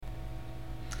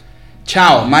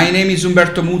Ciao, my name is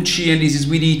Umberto Mucci and this is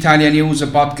We the Italian News, a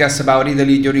podcast about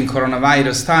Italy during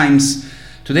coronavirus times.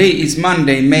 Today is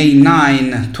Monday, May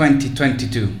 9,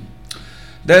 2022.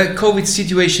 The COVID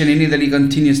situation in Italy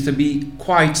continues to be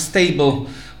quite stable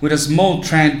with a small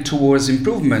trend towards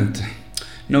improvement.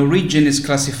 No region is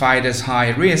classified as high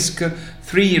risk,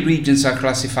 3 regions are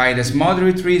classified as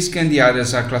moderate risk and the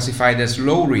others are classified as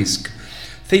low risk.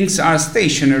 Things are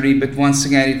stationary, but once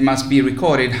again it must be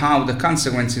recorded how the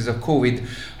consequences of COVID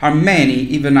are many,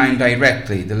 even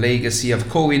indirectly. The legacy of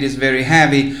COVID is very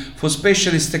heavy for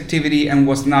specialist activity and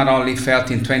was not only felt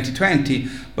in 2020,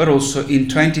 but also in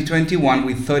 2021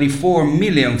 with 34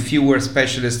 million fewer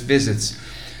specialist visits.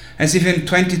 As if in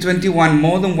 2021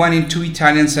 more than 1 in 2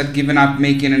 Italians had given up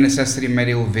making a necessary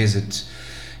medical visit.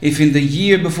 If in the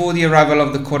year before the arrival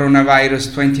of the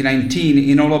coronavirus 2019,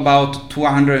 in all about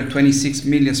 226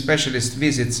 million specialist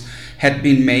visits had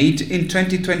been made, in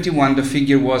 2021 the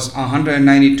figure was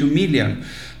 192 million.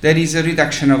 That is a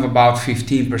reduction of about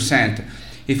 15%.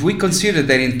 If we consider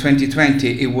that in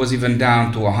 2020 it was even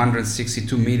down to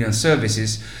 162 million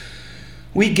services,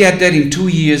 we get that in 2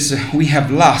 years we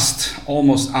have lost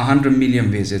almost 100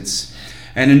 million visits.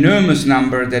 An enormous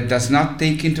number that does not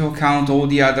take into account all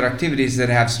the other activities that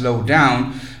have slowed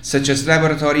down, such as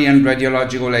laboratory and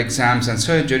radiological exams and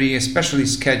surgery, especially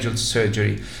scheduled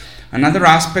surgery. Another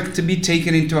aspect to be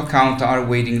taken into account are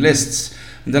waiting lists.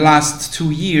 In the last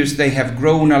 2 years, they have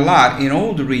grown a lot in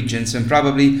all the regions, and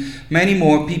probably many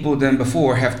more people than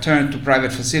before have turned to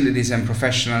private facilities and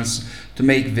professionals to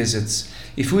make visits.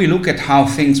 If we look at how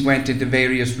things went in the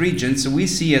various regions, we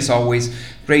see, as always,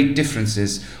 great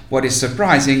differences. What is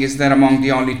surprising is that among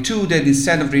the only 2 that,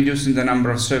 instead of reducing the number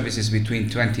of services between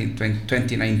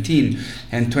 2019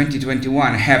 and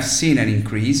 2021, have seen an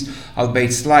increase,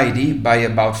 albeit slightly, by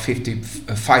about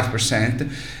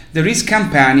 55%, there is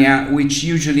Campania, which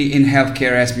usually in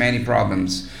healthcare has many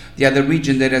problems. The other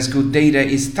region that has good data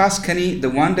is Tuscany. The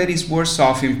one that is worse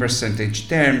off in percentage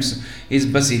terms is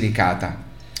Basilicata.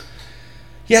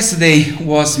 Yesterday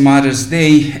was Mother's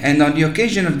Day, and on the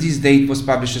occasion of this date was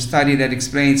published a study that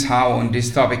explains how on this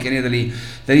topic in Italy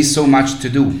there is so much to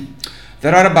do.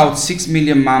 There are about 6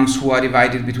 million moms who are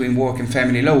divided between work and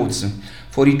family loads.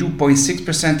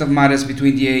 42.6% of mothers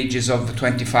between the ages of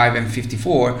 25 and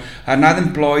 54 are not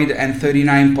employed, and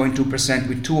 39.2%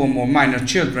 with 2 or more minor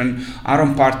children are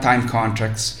on part-time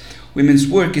contracts. Women's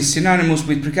work is synonymous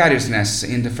with precariousness.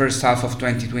 In the first half of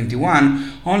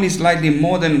 2021, only slightly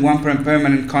more than 1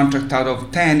 permanent contract out of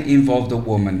 10 involved a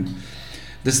woman.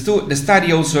 The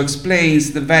study also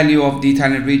explains the value of the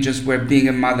Italian regions where being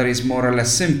a mother is more or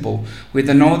less simple, with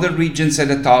the northern regions at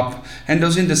the top and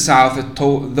those in the south,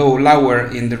 though lower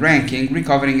in the ranking,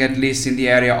 recovering at least in the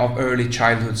area of early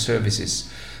childhood services.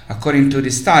 According to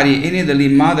the study, in Italy,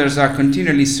 mothers are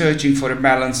continually searching for a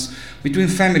balance between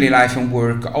family life and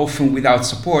work, often without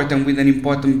support and with an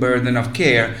important burden of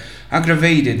care,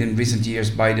 aggravated in recent years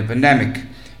by the pandemic.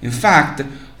 In fact,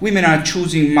 women are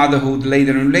choosing motherhood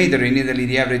later and later. In Italy,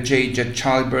 the average age at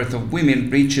childbirth of women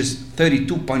reaches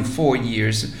 32.4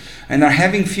 years and are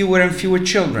having fewer and fewer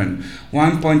children.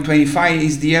 1.25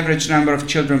 is the average number of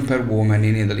children per woman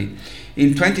in Italy.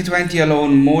 In 2020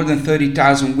 alone, more than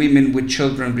 30,000 women with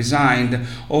children resigned,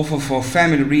 often for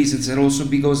family reasons and also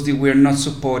because they were not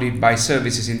supported by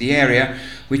services in the area,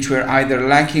 which were either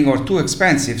lacking or too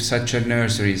expensive, such as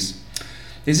nurseries.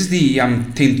 This is the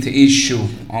 10th issue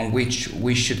on which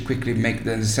we should quickly make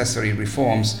the necessary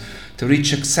reforms to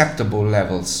reach acceptable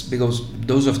levels, because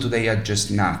those of today are just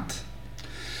not.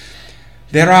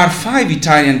 There are 5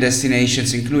 Italian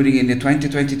destinations including in the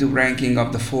 2022 ranking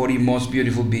of the 40 most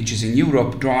beautiful beaches in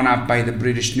Europe, drawn up by the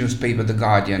British newspaper The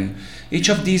Guardian. Each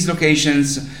of these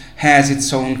locations has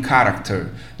its own character.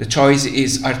 The choice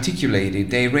is articulated.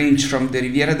 They range from the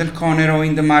Riviera del Conero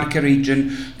in the Marche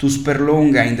region to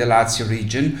Sperlonga in the Lazio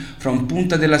region, from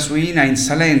Punta della Suina in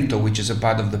Salento, which is a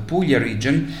part of the Puglia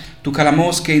region, to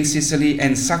Calamosche in Sicily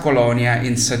and Sacolonia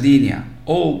in Sardinia.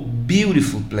 All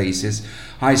beautiful places.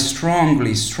 I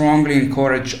strongly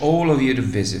encourage all of you to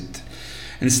visit.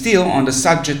 And still, on the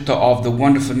subject of the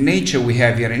wonderful nature we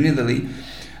have here in Italy,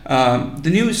 the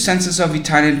new census of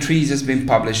Italian trees has been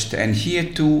published, and here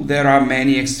too there are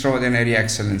many extraordinary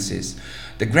excellencies.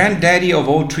 The granddaddy of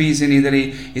all trees in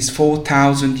Italy is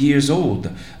 4,000 years old,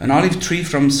 an olive tree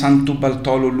from Santo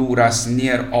Bartolo Luras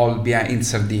near Olbia in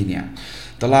Sardinia.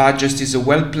 The largest is a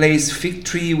well-placed fig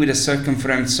tree with a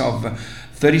circumference of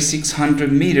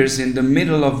 3,600 meters in the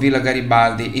middle of Villa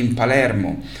Garibaldi in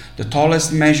Palermo. The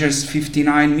tallest measures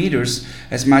 59 meters,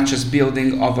 as much as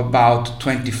building of about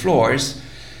 20 floors,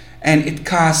 and it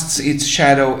casts its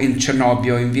shadow in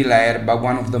Cernobbio in Villa Erba,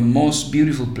 one of the most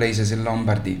beautiful places in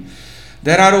Lombardy.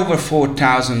 There are over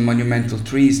 4,000 monumental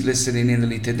trees listed in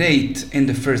Italy to date. In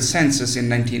the first census in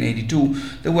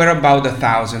 1982, there were about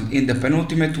 1,000. In the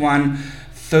penultimate one,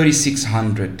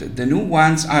 3,600. The new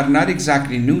ones are not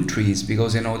exactly new trees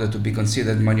because in order to be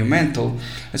considered monumental,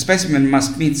 a specimen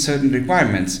must meet certain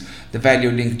requirements. The value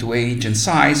linked to age and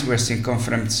size, where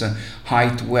circumference,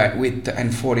 height, width,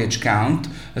 and foliage count,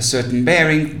 a certain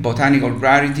bearing, botanical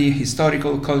rarity,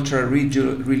 historical, cultural,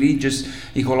 religious,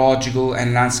 ecological,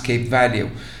 and landscape value.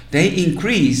 They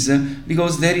increase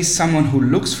because there is someone who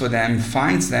looks for them,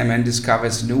 finds them, and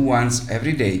discovers new ones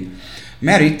every day.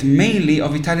 Merit mainly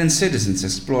of Italian citizens,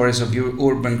 explorers of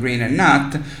urban green and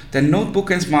not, that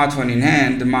notebook and smartphone in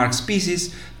hand mark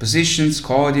species, positions,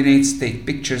 coordinates, take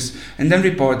pictures, and then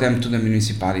report them to the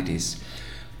municipalities.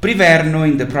 Priverno,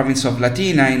 in the province of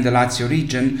Latina in the Lazio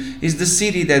region, is the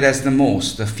city that has the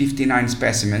most, 59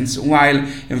 specimens, while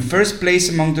in first place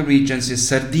among the regions is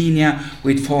Sardinia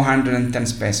with 410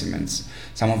 specimens.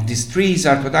 Some of these trees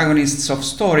are protagonists of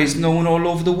stories known all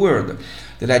over the world.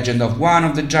 The legend of one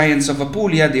of the giants of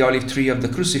Apulia, the olive tree of the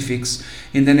crucifix,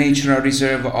 in the natural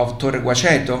reserve of Torre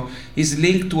Guaceto, is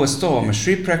linked to a storm, a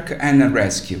shipwreck, and a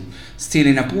rescue. Still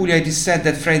in Apulia, it is said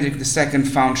that Frederick II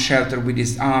found shelter with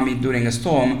his army during a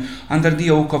storm under the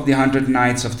oak of the 100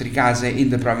 Knights of Tricase in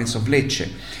the province of Lecce,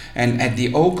 and at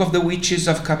the oak of the witches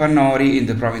of Caparnori in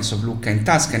the province of Lucca in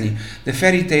Tuscany. The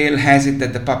fairy tale has it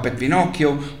that the puppet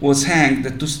Pinocchio was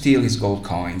hanged to steal his gold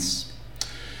coins.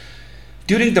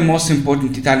 During the most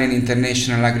important Italian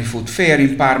International Agri-Food Fair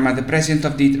in Parma, the president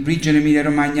of the region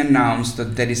Emilia-Romagna announced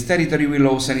that his territory will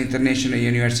host an international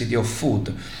university of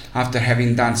food, after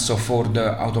having done so for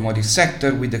the automotive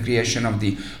sector with the creation of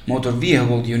the motor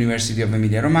vehicle University of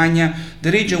Emilia-Romagna.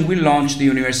 The region will launch the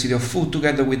University of Food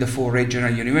together with the 4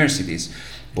 regional universities: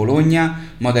 Bologna,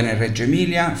 Modena and Reggio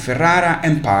Emilia, Ferrara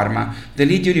and Parma, the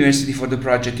lead university for the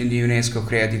project in the UNESCO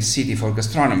Creative City for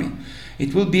Gastronomy.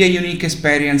 It will be a unique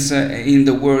experience in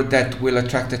the world that will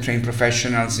attract the trained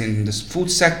professionals in the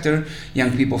food sector,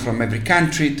 young people from every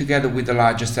country, together with the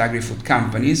largest agri-food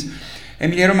companies.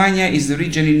 Emilia-Romagna is the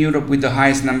region in Europe with the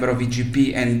highest number of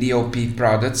EGP and DOP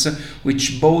products,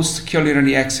 which boast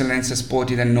culinary excellence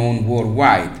exported and known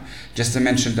worldwide. Just to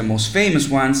mention the most famous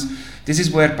ones, this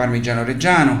is where Parmigiano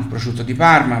Reggiano, Prosciutto di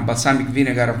Parma, Balsamic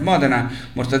Vinegar of Modena,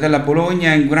 Mortadella Bologna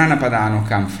and Grana Padano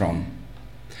come from.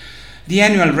 The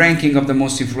annual ranking of the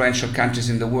most influential countries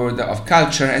in the world of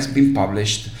culture has been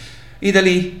published.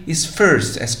 Italy is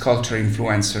first as culture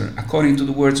influencer. According to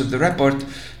the words of the report,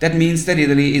 that means that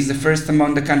Italy is the first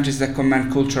among the countries that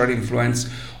command cultural influence,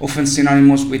 often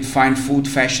synonymous with fine food,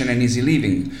 fashion and easy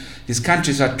living. These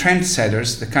countries are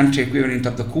trendsetters, the country equivalent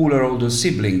of the cooler older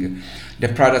sibling.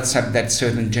 Their products have that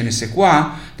certain je ne sais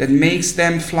quoi that makes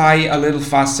them fly a little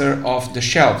faster off the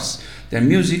shelves. Their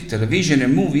music, television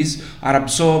and movies are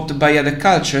absorbed by other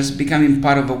cultures, becoming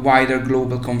part of a wider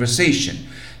global conversation.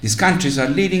 These countries are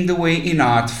leading the way in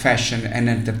art, fashion and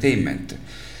entertainment.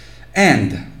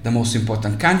 And the most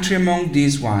important country among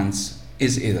these ones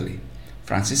is Italy.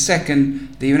 France is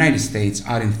second, the United States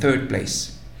are in third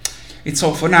place. It's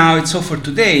all for now, it's all for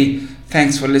today.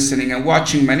 Thanks for listening and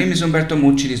watching. My name is Umberto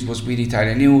Mucci, this was With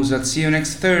Italian News. I'll see you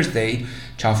next Thursday.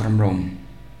 Ciao from Rome.